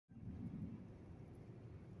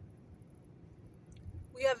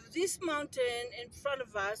We have this mountain in front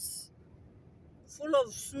of us, full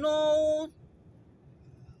of snow,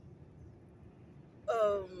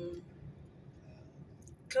 um,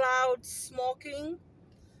 clouds, smoking.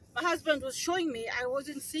 My husband was showing me. I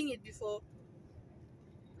wasn't seeing it before.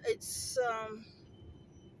 It's I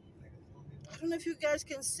don't know if you guys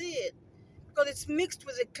can see it because it's mixed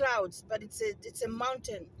with the clouds, but it's a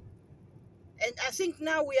mountain. And I think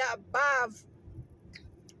now we are above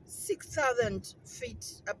 6,000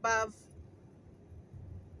 feet above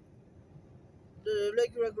the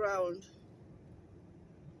regular ground.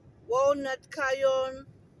 Walnut Canyon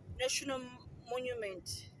National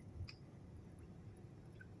Monument.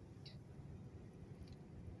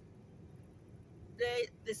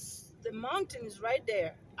 The mountain is right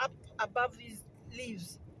there, up above these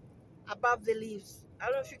leaves, above the leaves. I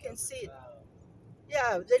don't know if you can see it.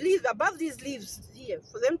 Yeah, the leaves above these leaves here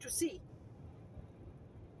for them to see.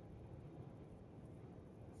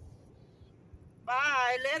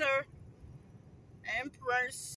 Bye later, Empress.